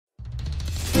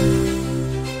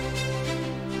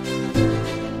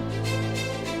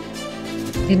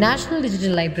The National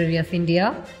Digital Library of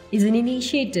India is an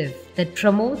initiative that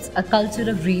promotes a culture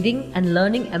of reading and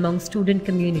learning among student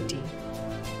community.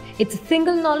 It's a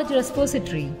single knowledge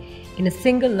repository in a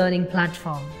single learning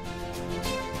platform.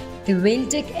 The Vel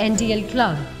Tech NDL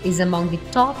Club is among the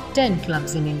top 10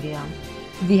 clubs in India.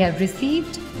 We have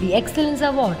received the Excellence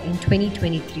Award in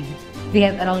 2023. We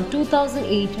have around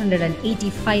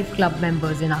 2,885 club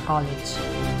members in our college.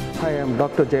 Hi, I am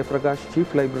Dr. Jayaprakash,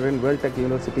 Chief Librarian, Vel Tech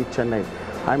University, Chennai.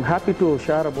 I am happy to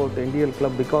share about the NDL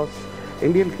Club because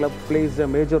NDL Club plays a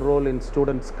major role in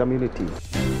students' community.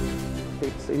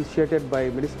 It's initiated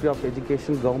by Ministry of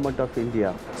Education, Government of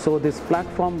India. So this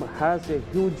platform has a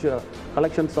huge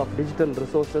collections of digital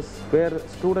resources where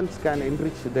students can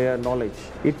enrich their knowledge.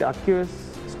 It acquires,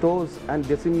 stores and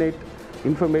disseminates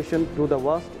information to the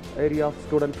vast area of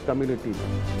student community.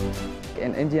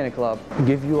 An Indian club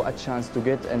give you a chance to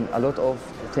get in a lot of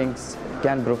things,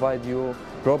 can provide you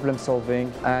problem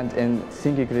solving and in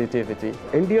thinking creativity.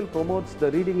 NDL promotes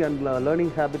the reading and learning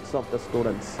habits of the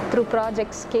students. Through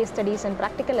projects, case studies and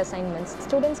practical assignments,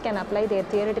 students can apply their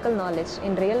theoretical knowledge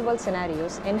in real-world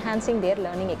scenarios, enhancing their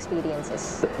learning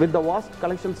experiences. With the vast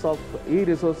collections of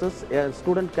e-resources, a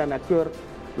student can acquire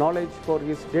knowledge for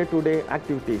his day-to-day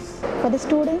activities. For the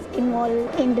students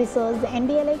involved in research, the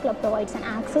NDLI Club provides an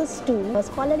access to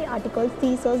scholarly articles,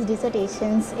 theses,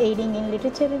 dissertations, aiding in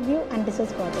literature review and research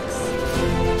projects.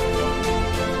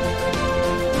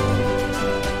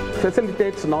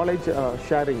 Facilitates knowledge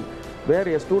sharing, where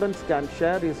a student can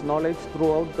share his knowledge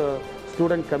throughout the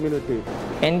student community.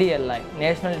 NDLI,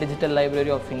 National Digital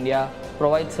Library of India,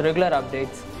 provides regular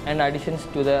updates and additions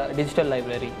to the digital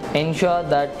library. Ensure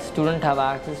that students have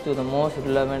access to the most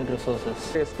relevant resources.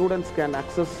 Students can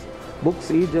access books,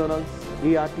 e-journals,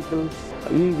 e-articles,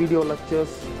 e-video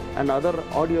lectures and other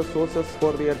audio sources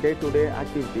for their day-to-day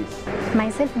activities.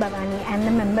 Myself Bhavani, I am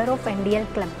the member of NDL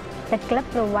Club. The club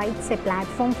provides a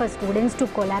platform for students to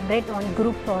collaborate on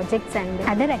group projects and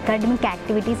other academic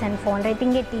activities and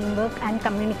fostering a teamwork and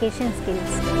communication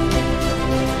skills.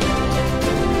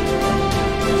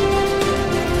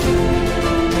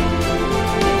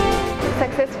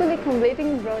 Successfully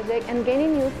completing the project and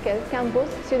gaining new skills can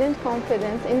boost student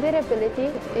confidence in their ability,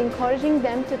 encouraging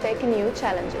them to take new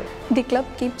challenges. The club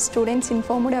keeps students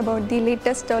informed about the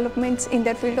latest developments in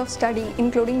their field of study,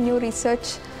 including new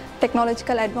research,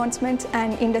 technological advancements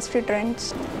and industry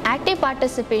trends. Active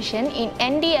participation in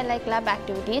NDLI club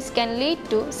activities can lead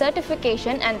to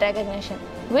certification and recognition,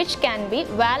 which can be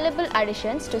valuable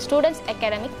additions to students'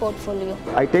 academic portfolio.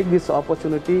 I take this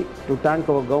opportunity to thank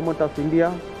our Government of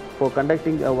India for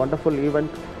conducting a wonderful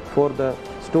event for the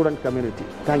student community.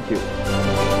 Thank you.